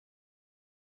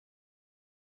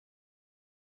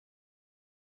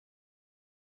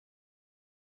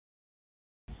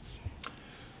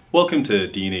Welcome to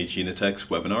DNA Genetech's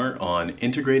webinar on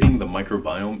integrating the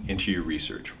microbiome into your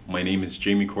research. My name is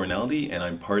Jamie Cornaldi and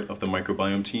I'm part of the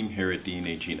microbiome team here at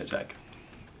DNA Genetech.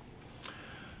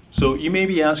 So you may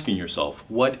be asking yourself,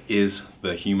 what is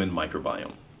the human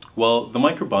microbiome? Well, the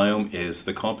microbiome is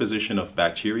the composition of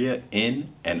bacteria in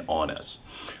and on us.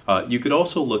 You could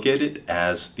also look at it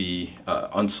as the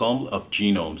ensemble of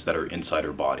genomes that are inside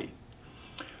our body.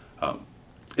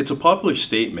 It's a popular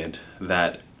statement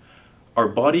that our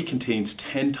body contains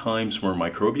 10 times more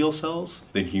microbial cells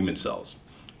than human cells,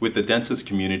 with the densest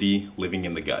community living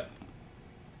in the gut.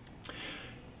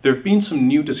 There have been some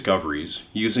new discoveries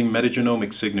using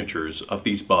metagenomic signatures of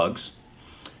these bugs,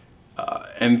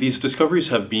 and these discoveries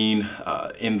have been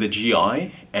in the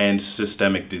GI and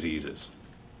systemic diseases.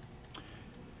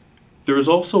 There is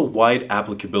also wide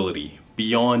applicability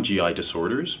beyond GI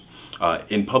disorders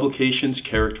in publications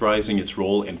characterizing its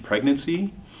role in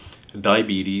pregnancy,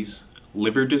 diabetes,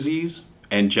 liver disease,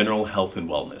 and general health and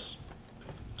wellness.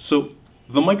 So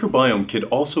the microbiome could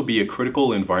also be a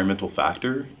critical environmental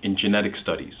factor in genetic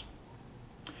studies,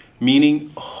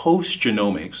 meaning host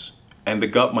genomics and the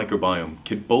gut microbiome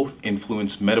could both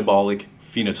influence metabolic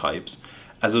phenotypes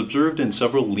as observed in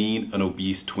several lean and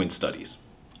obese twin studies.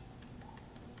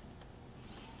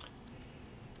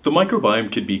 The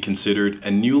microbiome could be considered a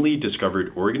newly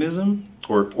discovered organ,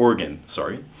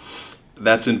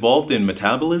 that's involved in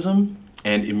metabolism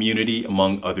and immunity,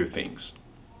 among other things.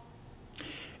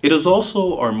 It is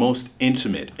also our most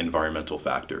intimate environmental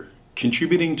factor,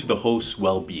 contributing to the host's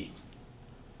well-being.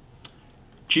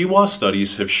 GWAS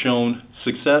studies have shown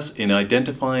success in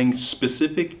identifying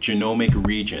specific genomic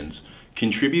regions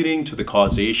contributing to the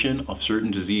causation of certain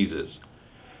diseases.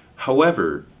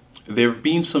 However, there have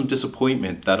been some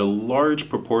disappointment that a large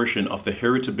proportion of the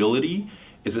heritability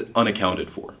is unaccounted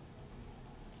for.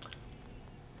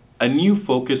 A new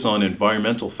focus on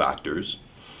environmental factors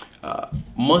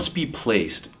must be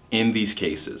placed in these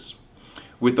cases,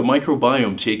 with the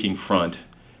microbiome taking front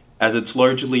as it's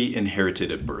largely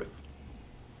inherited at birth.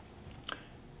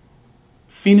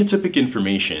 Phenotypic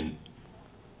information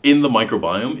in the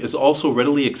microbiome is also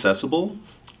readily accessible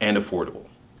and affordable.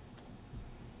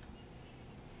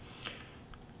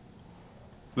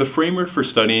 The framework for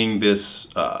studying this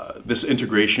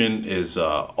integration is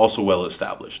also well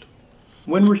established.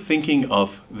 When we're thinking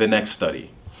of the next study,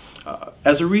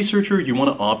 as a researcher, you want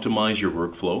to optimize your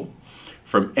workflow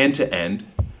from end to end,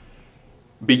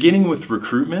 beginning with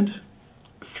recruitment,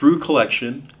 through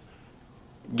collection,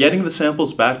 getting the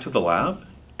samples back to the lab,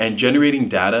 and generating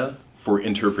data for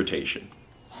interpretation.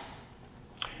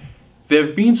 There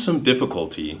have been some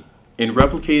difficulty in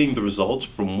replicating the results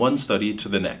from one study to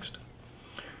the next.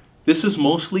 This is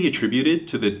mostly attributed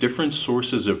to the different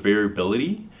sources of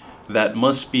variability that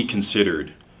must be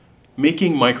considered,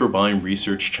 making microbiome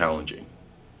research challenging.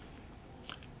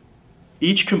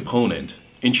 Each component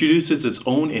introduces its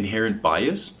own inherent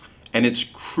bias, and it's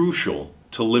crucial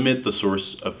to limit the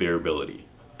source of variability,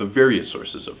 the various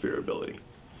sources of variability.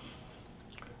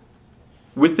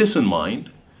 With this in mind,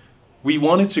 we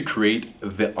wanted to create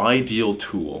the ideal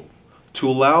tool to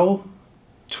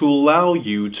allow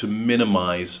you to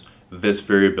minimize this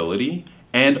variability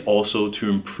and also to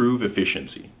improve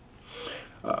efficiency.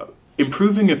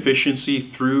 Improving efficiency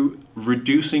through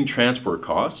reducing transport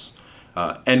costs,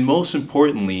 and most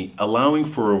importantly, allowing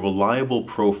for a reliable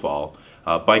profile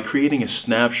by creating a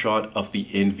snapshot of the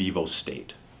in vivo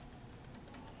state.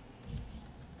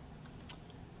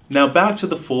 Now back to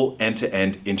the full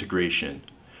end-to-end integration.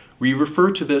 We refer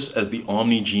to this as the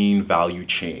omni-gene value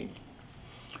chain.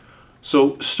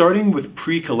 So starting with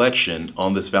pre-collection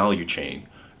on this value chain,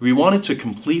 we wanted to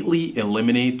completely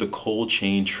eliminate the cold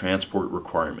chain transport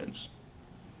requirements.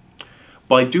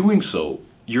 By doing so,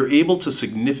 you're able to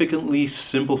significantly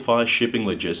simplify shipping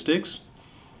logistics,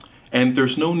 and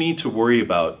there's no need to worry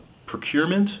about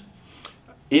procurement,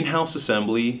 in-house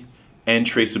assembly, and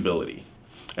traceability.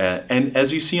 And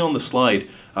as you see on the slide,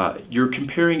 you're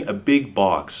comparing a big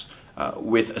box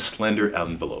with a slender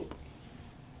envelope.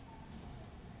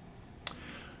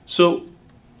 So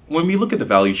when we look at the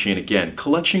value chain again,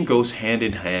 collection goes hand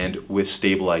in hand with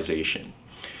stabilization,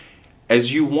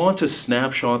 as you want to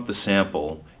snapshot the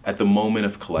sample at the moment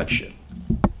of collection.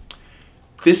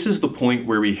 This is the point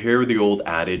where we hear the old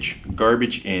adage,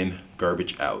 garbage in,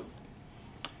 garbage out.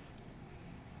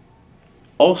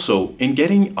 Also, in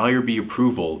getting IRB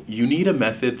approval, you need a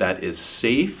method that is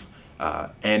safe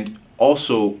and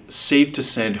also safe to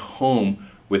send home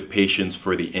with patients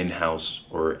for the in-house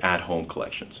or at-home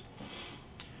collections.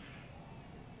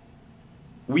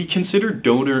 We consider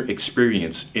donor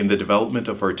experience in the development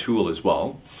of our tool as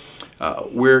well,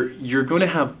 where you're going to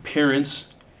have parents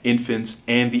infants,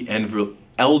 and the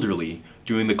elderly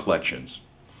doing the collections.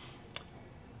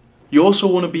 You also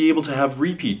want to be able to have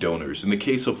repeat donors in the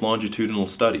case of longitudinal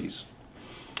studies.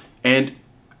 And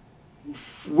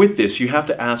with this, you have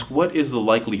to ask, what is the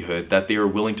likelihood that they are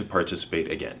willing to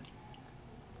participate again?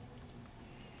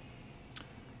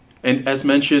 And as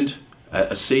mentioned,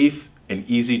 a safe and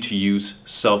easy to use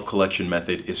self-collection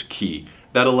method is key.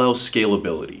 That allows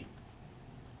scalability.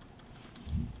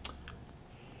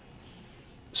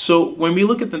 So when we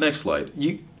look at the next slide,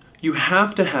 you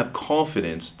have to have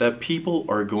confidence that people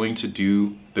are going to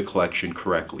do the collection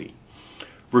correctly,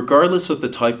 regardless of the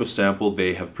type of sample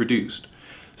they have produced.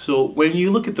 So when you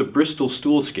look at the Bristol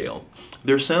stool scale,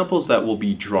 there are samples that will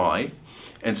be dry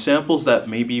and samples that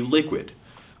may be liquid.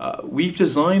 We've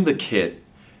designed the kit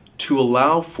to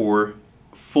allow for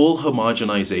full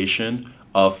homogenization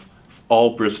of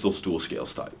all Bristol stool scale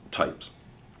types.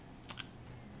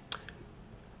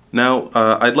 Now,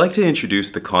 I'd like to introduce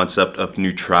the concept of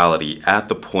neutrality at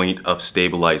the point of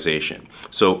stabilization.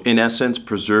 So, in essence,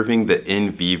 preserving the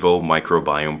in vivo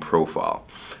microbiome profile.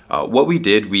 What we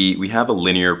did, we have a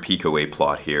linear PKA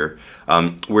plot here,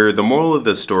 where the moral of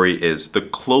the story is the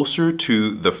closer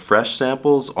to the fresh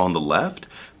samples on the left,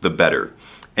 the better.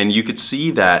 And you could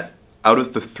see that out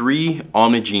of the 3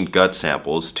 OmniGene gut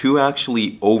samples, 2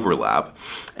 actually overlap,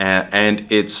 and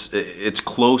it's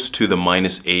close to the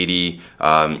 -80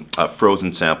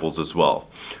 frozen samples as well.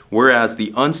 Whereas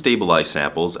the unstabilized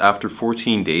samples, after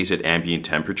 14 days at ambient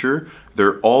temperature,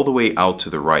 they're all the way out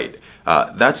to the right.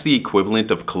 That's the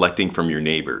equivalent of collecting from your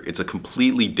neighbor. It's a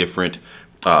completely different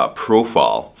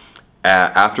profile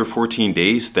after 14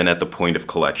 days than at the point of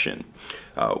collection.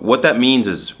 What that means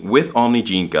is, with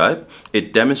OmniGene Gut,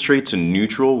 it demonstrates a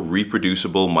neutral,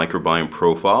 reproducible microbiome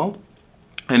profile,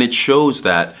 and it shows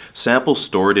that samples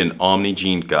stored in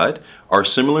OmniGene Gut are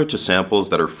similar to samples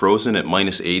that are frozen at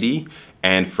 -80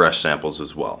 and fresh samples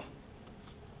as well.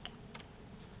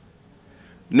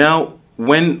 Now,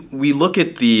 when we look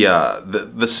at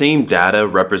the same data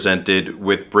represented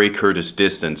with Bray-Curtis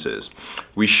distances,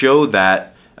 we show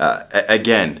that,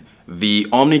 again, the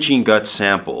OmniGene Gut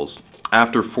samples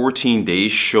after 14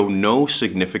 days show no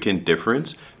significant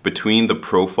difference between the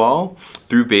profile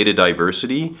through beta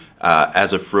diversity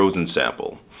as a frozen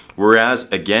sample. Whereas,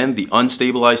 again, the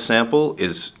unstabilized sample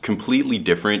is completely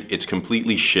different. It's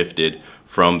completely shifted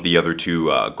from the other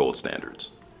 2 gold standards.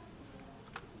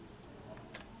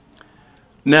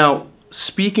 Now,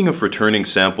 speaking of returning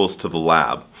samples to the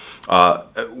lab,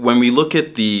 when we look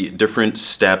at the different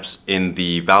steps in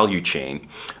the value chain,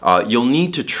 you'll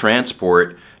need to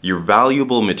transport your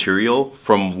valuable material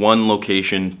from one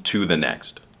location to the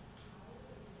next.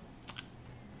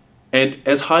 And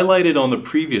as highlighted on the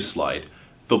previous slide,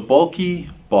 the bulky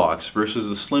box versus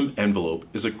the slim envelope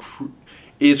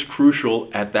is crucial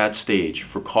at that stage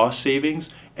for cost savings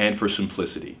and for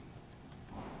simplicity.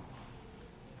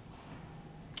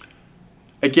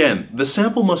 Again, the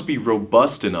sample must be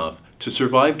robust enough to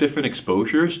survive different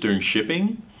exposures during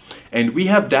shipping, and we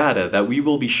have data that we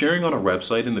will be sharing on our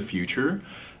website in the future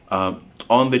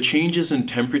on the changes in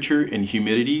temperature and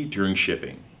humidity during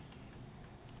shipping.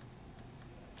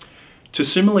 To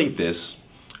simulate this,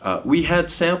 we had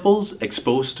samples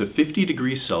exposed to 50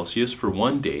 degrees Celsius for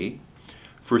 1 day,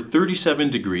 for 37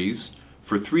 degrees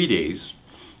for 3 days,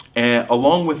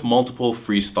 along with multiple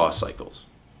freeze-thaw cycles.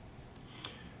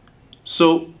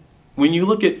 So when you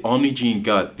look at OmniGene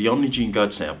Gut, the OmniGene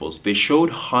Gut samples, they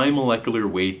showed high molecular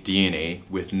weight DNA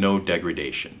with no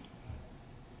degradation.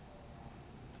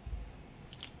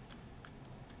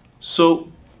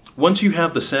 So once you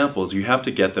have the samples, you have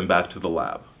to get them back to the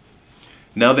lab.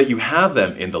 Now that you have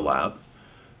them in the lab,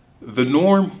 the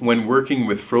norm when working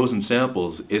with frozen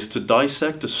samples is to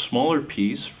dissect a smaller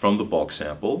piece from the bulk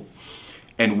sample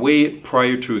and weigh it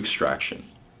prior to extraction.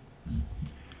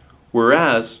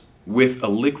 Whereas with a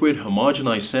liquid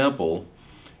homogenized sample,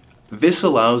 this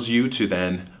allows you to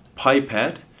then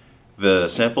pipette the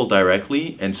sample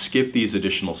directly and skip these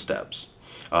additional steps.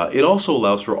 It also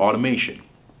allows for automation.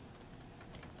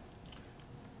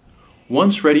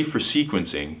 Once ready for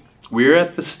sequencing, we're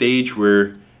at the stage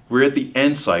where we're at the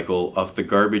end cycle of the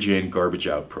garbage in, garbage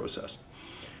out process.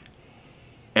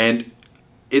 And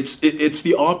it's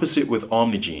the opposite with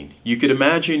OmniGene. You could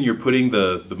imagine you're putting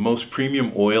the most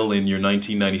premium oil in your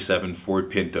 1997 Ford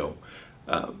Pinto.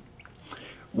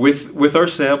 With our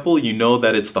sample, you know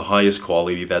that it's the highest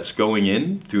quality that's going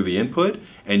in through the input,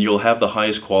 and you'll have the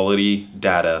highest quality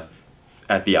data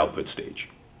at the output stage.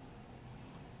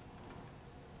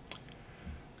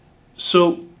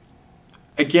 So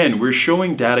Again, we're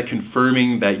showing data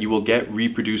confirming that you will get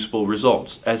reproducible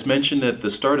results. As mentioned at the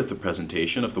start of the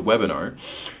presentation of the webinar,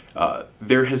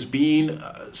 there has been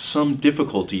some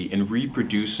difficulty in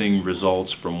reproducing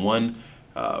results from one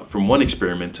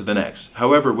experiment to the next.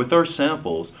 However, with our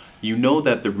samples, you know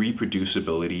that the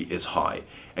reproducibility is high,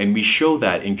 and we show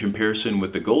that in comparison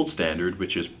with the gold standard,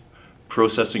 which is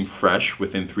processing fresh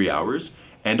within 3 hours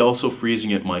and also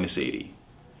freezing at -80.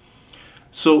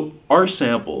 So our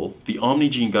sample, the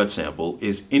OmniGene gut sample,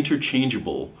 is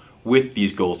interchangeable with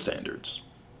these gold standards.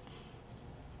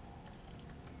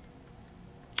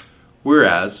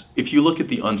 Whereas, if you look at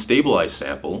the unstabilized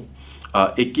sample,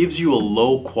 it gives you a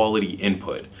low quality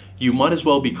input. You might as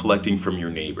well be collecting from your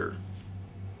neighbor.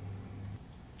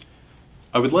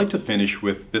 I would like to finish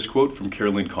with this quote from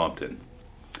Carolyn Compton.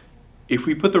 If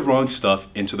we put the wrong stuff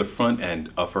into the front end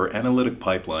of our analytic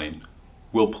pipeline,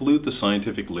 we'll pollute the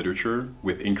scientific literature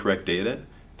with incorrect data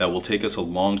that will take us a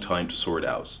long time to sort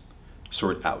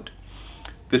out.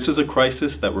 This is a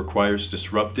crisis that requires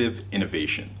disruptive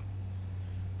innovation.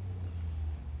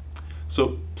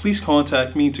 So please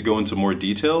contact me to go into more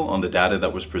detail on the data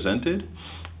that was presented,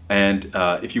 and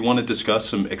if you want to discuss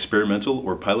some experimental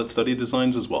or pilot study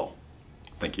designs as well.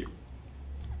 Thank you.